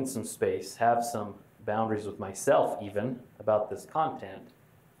can gain some space, have some boundaries with myself even about this content,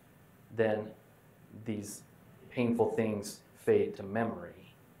 then these painful things fade to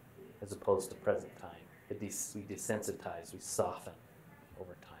memory as opposed to present time. We desensitize, we soften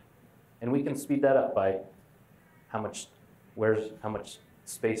over time. And we can speed that up by how much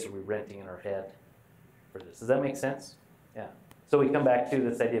space are we renting in our head for this. Does that make sense? Yeah. So we come back to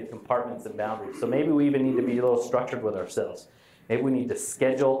this idea of compartments and boundaries. So maybe we even need to be a little structured with ourselves. Maybe we need to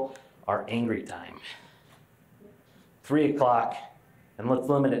schedule our angry time. 3 o'clock, and let's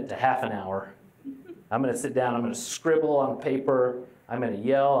limit it to half an hour. I'm going to sit down, I'm going to scribble on paper, I'm going to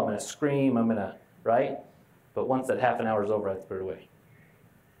yell, I'm going to scream, right? But once that half an hour is over, I put it away.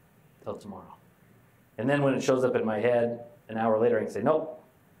 Till tomorrow. And then when it shows up in my head an hour later, I can say, nope,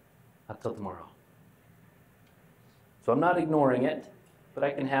 not till tomorrow. So I'm not ignoring it, but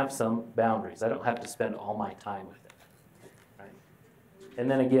I can have some boundaries. I don't have to spend all my time with it. Right? And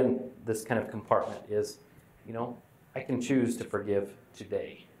then again, this kind of compartment is, I can choose to forgive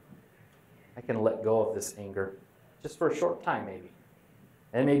today. I can let go of this anger just for a short time maybe.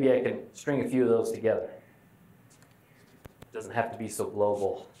 And maybe I can string a few of those together. It doesn't have to be so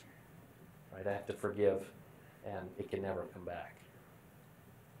global. Right? I have to forgive and it can never come back.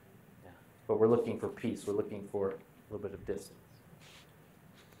 Yeah. But we're looking for peace. We're looking for a little bit of distance.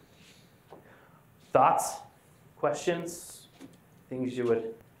 Thoughts? Questions? Things you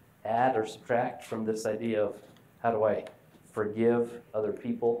would add or subtract from this idea of how do I forgive other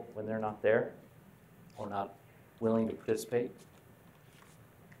people when they're not there or not willing to participate?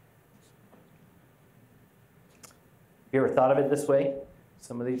 You ever thought of it this way?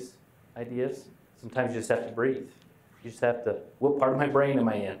 Some of these ideas? Sometimes you just have to breathe. You just have to, what part of my brain am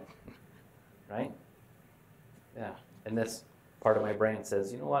I in? Right? Yeah. And this part of my brain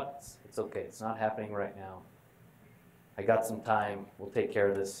says, you know what? It's okay. It's not happening right now. I got some time. We'll take care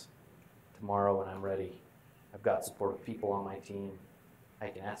of this tomorrow when I'm ready. I've got supportive people on my team. I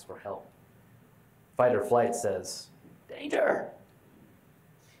can ask for help. Fight or flight says, danger!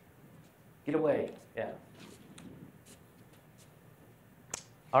 Get away. Yeah.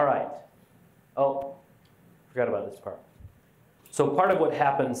 All right. Oh, forgot about this part. So part of what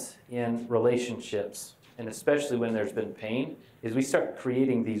happens in relationships, and especially when there's been pain, is we start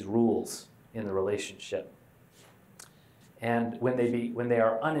creating these rules in the relationship. And when they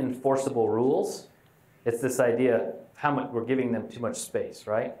are unenforceable rules, it's this idea how much we're giving them too much space,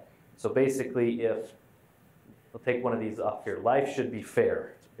 right? So basically, if we'll take one of these off here, life should be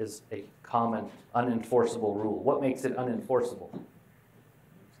fair is a common unenforceable rule. What makes it unenforceable?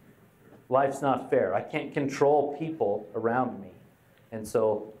 Life's not fair. I can't control people around me. And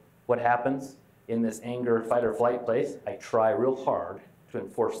so what happens? in this anger, fight or flight place, I try real hard to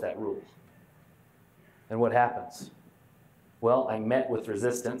enforce that rule. And what happens? Well, I'm met with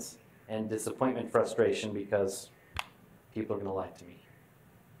resistance and disappointment, frustration, because people are going to lie to me.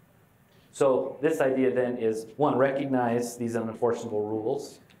 So this idea then is, one, recognize these unenforceable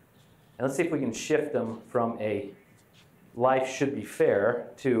rules. And let's see if we can shift them from a life should be fair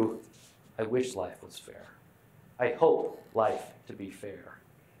to I wish life was fair. I hope life to be fair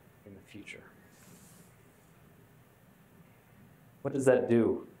in the future. What does that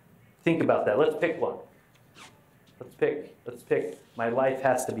do? Think about that. Let's pick one. Let's pick my life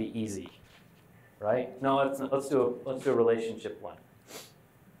has to be easy. Right? No, let's do a relationship one.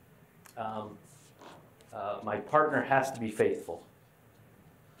 My partner has to be faithful.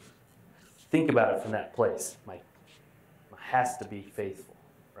 Think about it from that place. My has to be faithful,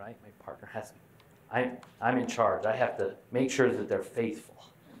 right? My partner has to be. I'm in charge. I have to make sure that they're faithful.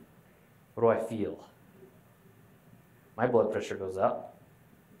 What do I feel? My blood pressure goes up.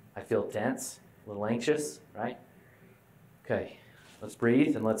 I feel tense, a little anxious, right? Okay, let's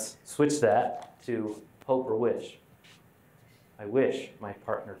breathe and let's switch that to hope or wish. I wish my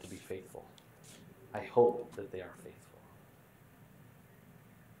partner to be faithful. I hope that they are faithful.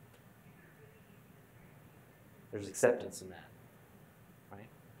 There's acceptance in that, right?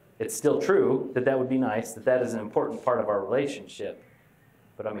 It's still true that would be nice, that is an important part of our relationship,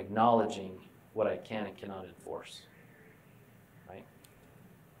 but I'm acknowledging what I can and cannot enforce, right?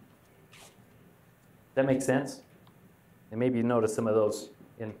 That makes sense? And maybe you notice some of those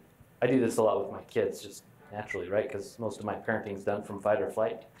I do this a lot with my kids, just naturally, right? Because most of my parenting is done from fight or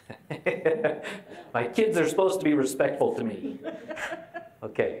flight. My kids are supposed to be respectful to me.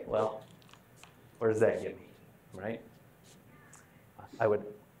 Okay, well, where does that get me, right? I would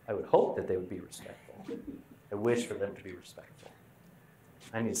hope that they would be respectful. I wish for them to be respectful.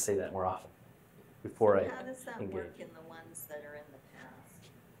 I need to say that more often before I How does that engage. work in the ones that are in the past?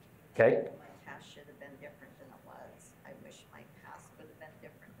 Okay? My past should have been different than it was. I wish my past would have been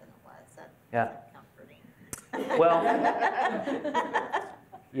different than it was. That's Yeah. comforting. Well,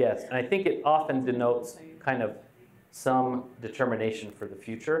 yes, and I think it often denotes kind of some determination for the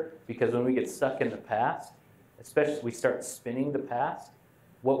future, because when we get stuck in the past, especially we start spinning the past,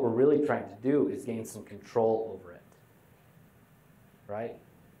 what we're really trying to do is gain some control over it, right?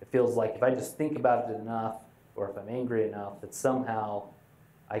 It feels like if I just think about it enough, or if I'm angry enough, that somehow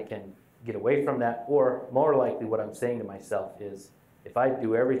I can get away from that, or more likely what I'm saying to myself is, if I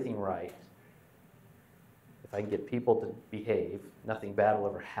do everything right, if I can get people to behave, nothing bad will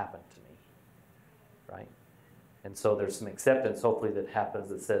ever happen to me, right? And so there's some acceptance, hopefully, that happens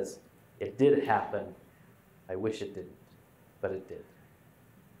that says, it did happen, I wish it didn't, but it did.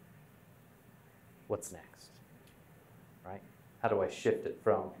 What's next, right? How do I shift it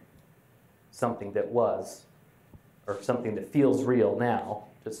from something that was, or something that feels real now,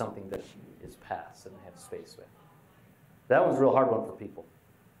 to something that is past and I have space with? That was a real hard one for people.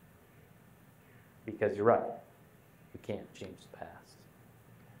 Because you're right, we can't change the past.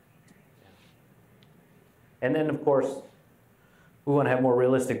 Yeah. And then, of course, we want to have more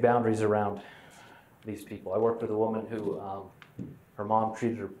realistic boundaries around these people. I worked with a woman who, her mom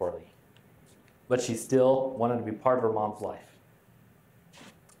treated her poorly, but she still wanted to be part of her mom's life.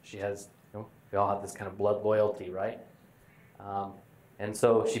 She has, we all have this kind of blood loyalty, right? And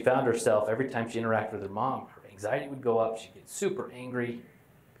so she found herself, every time she interacted with her mom, her anxiety would go up, she'd get super angry,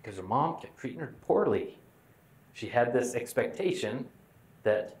 because her mom kept treating her poorly. She had this expectation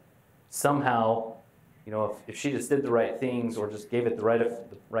that somehow, if she just did the right things or just gave it the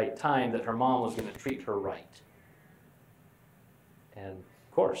right time, that her mom was going to treat her right. And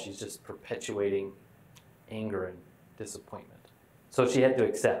of course, she's just perpetuating anger and disappointment. So she had to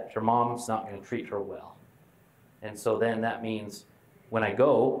accept her mom's not going to treat her well. And so then that means when I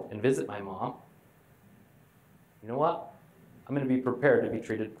go and visit my mom, you know what? I'm going to be prepared to be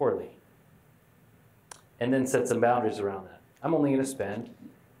treated poorly. And then set some boundaries around that. I'm only going to spend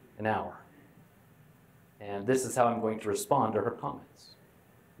an hour. And this is how I'm going to respond to her comments.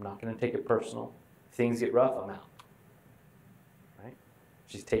 I'm not going to take it personal. If things get rough, I'm out. Right?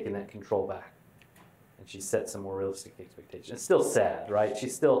 She's taken that control back. And she set some more realistic expectations. It's still sad, right? She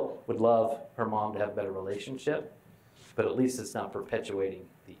still would love her mom to have a better relationship, but at least it's not perpetuating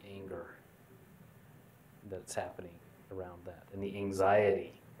the anger that's happening around that. And the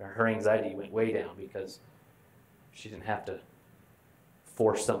anxiety, her anxiety went way down because she didn't have to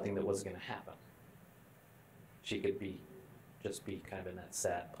force something that wasn't going to happen. She could just be kind of in that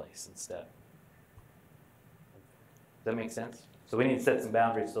sad place instead. Does that make sense? So we need to set some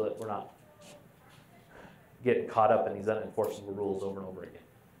boundaries so that we're not getting caught up in these unenforceable rules over and over again.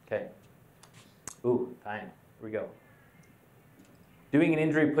 Okay? Ooh, time. Here we go. Doing an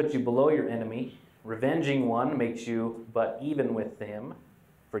injury puts you below your enemy. Revenging one makes you but even with him.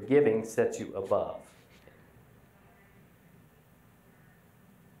 Forgiving sets you above.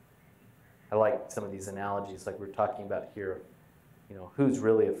 I like some of these analogies like we're talking about here. You know, who's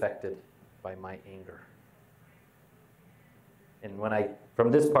really affected by my anger? And when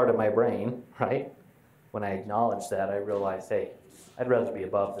from this part of my brain, right, when I acknowledge that, I realize, hey, I'd rather be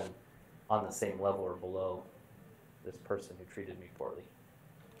above than on the same level or below this person who treated me poorly.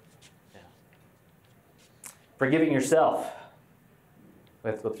 Yeah. Forgiving yourself. We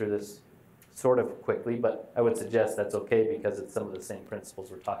have to go through this sort of quickly, but I would suggest that's okay because it's some of the same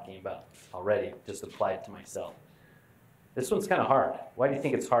principles we're talking about already, just applied to myself. This one's kind of hard. Why do you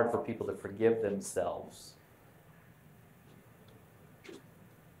think it's hard for people to forgive themselves?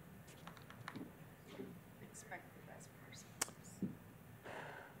 Expect the best person's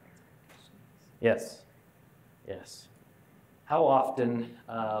expectations. Yes. Yes. How often,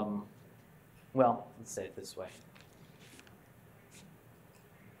 well, let's say it this way.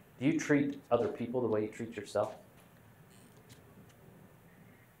 Do you treat other people the way you treat yourself?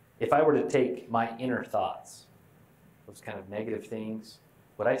 If I were to take my inner thoughts, those kind of negative things,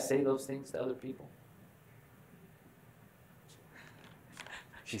 would I say those things to other people?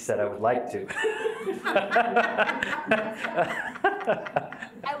 She said I would like to.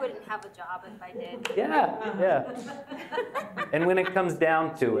 I wouldn't have a job if I did. Yeah. And when it comes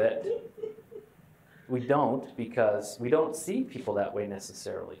down to it, we don't, because we don't see people that way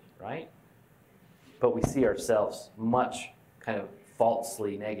necessarily, right? But we see ourselves much kind of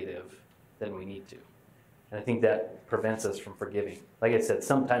falsely negative than we need to. And I think that prevents us from forgiving. Like I said,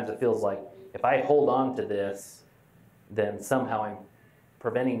 sometimes it feels like if I hold on to this, then somehow I'm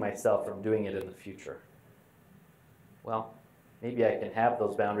preventing myself from doing it in the future. Well, maybe I can have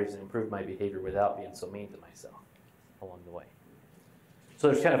those boundaries and improve my behavior without being so mean to myself along the way. So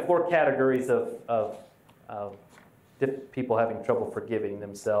there's kind of 4 categories of people having trouble forgiving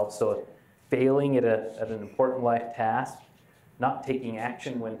themselves. So failing at an important life task, not taking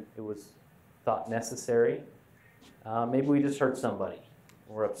action when it was thought necessary. Maybe we just hurt somebody.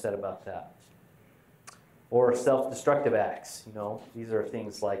 We're upset about that. Or self-destructive acts. You know, these are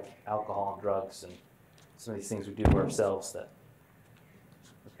things like alcohol and drugs and some of these things we do to ourselves that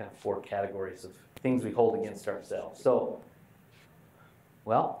are kind of 4 categories of things we hold against ourselves. So,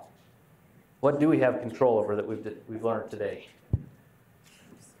 well, what do we have control over that we've learned today?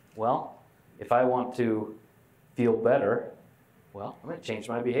 Well, if I want to feel better, well, I'm going to change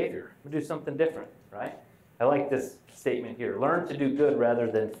my behavior. I'm going to do something different, right? I like this statement here. Learn to do good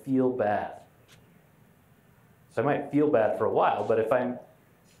rather than feel bad. So I might feel bad for a while, but if I'm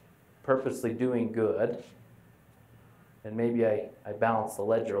purposely doing good, then maybe I balance the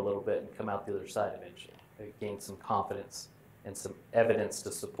ledger a little bit and come out the other side eventually. I gain some confidence and some evidence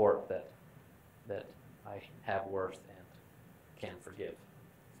to support that I have worth and can forgive.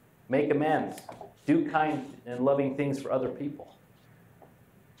 Make amends. Do kind and loving things for other people.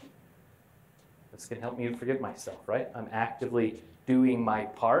 This can help me forgive myself, right? I'm actively doing my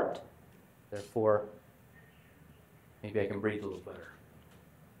part. Therefore, maybe I can breathe a little better.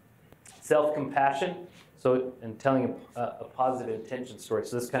 Self-compassion. So, and telling a positive intention story.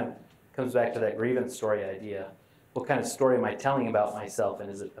 So this kind of comes back to that grievance story idea. What kind of story am I telling about myself, and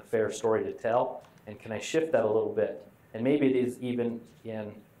is it a fair story to tell? And can I shift that a little bit? And maybe it is even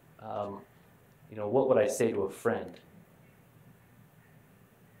in, what would I say to a friend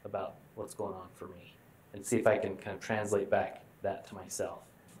about what's going on for me? And see if I can kind of translate back that to myself.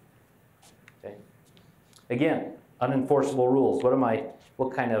 Okay. Again, unenforceable rules.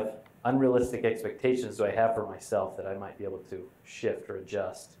 What kind of unrealistic expectations do I have for myself that I might be able to shift or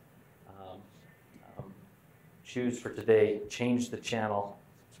adjust? Choose for today, change the channel,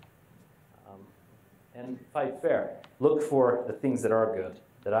 and fight fair. Look for the things that are good,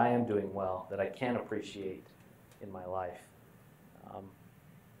 that I am doing well, that I can appreciate in my life.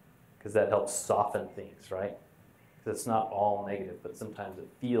 Because that helps soften things, right? Because it's not all negative, but sometimes it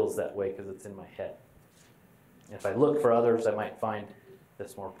feels that way because it's in my head. And if I look for others, I might find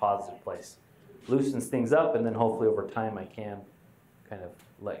this more positive place. Loosens things up, and then hopefully over time I can kind of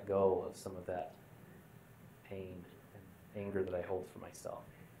let go of some of that pain and anger that I hold for myself.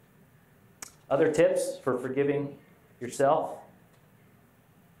 Other tips for forgiving yourself?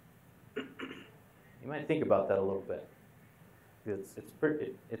 You might think about that a little bit.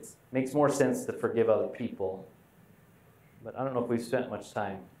 It makes more sense to forgive other people, but I don't know if we've spent much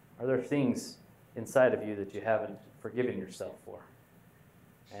time. Are there things inside of you that you haven't forgiven yourself for?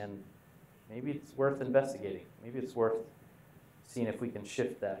 And maybe it's worth investigating. Maybe it's worth seeing if we can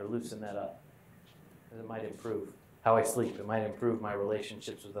shift that or loosen that up. Because it might improve how I sleep. It might improve my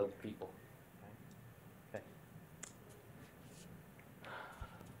relationships with other people. Okay.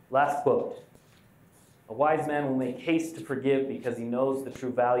 Last quote. A wise man will make haste to forgive because he knows the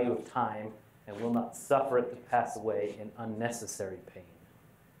true value of time and will not suffer it to pass away in unnecessary pain.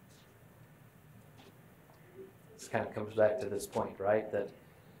 This kind of comes back to this point, right? That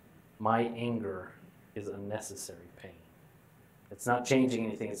my anger is unnecessary pain. It's not changing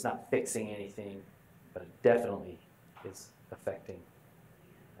anything, it's not fixing anything, but it definitely is affecting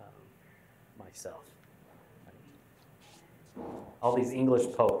myself. All these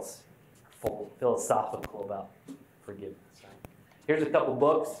English poets are full philosophical about forgiveness. Right? Here's a couple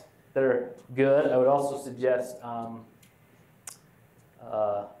books that are good. I would also suggest, I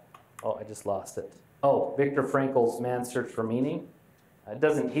just lost it. Oh, Viktor Frankl's Man's Search for Meaning.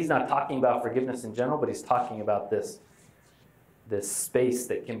 He's not talking about forgiveness in general, but he's talking about this space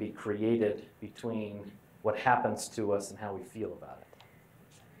that can be created between what happens to us and how we feel about it.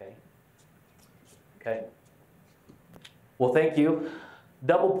 Okay? Okay. Well, thank you.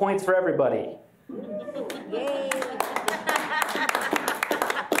 Double points for everybody. Yay!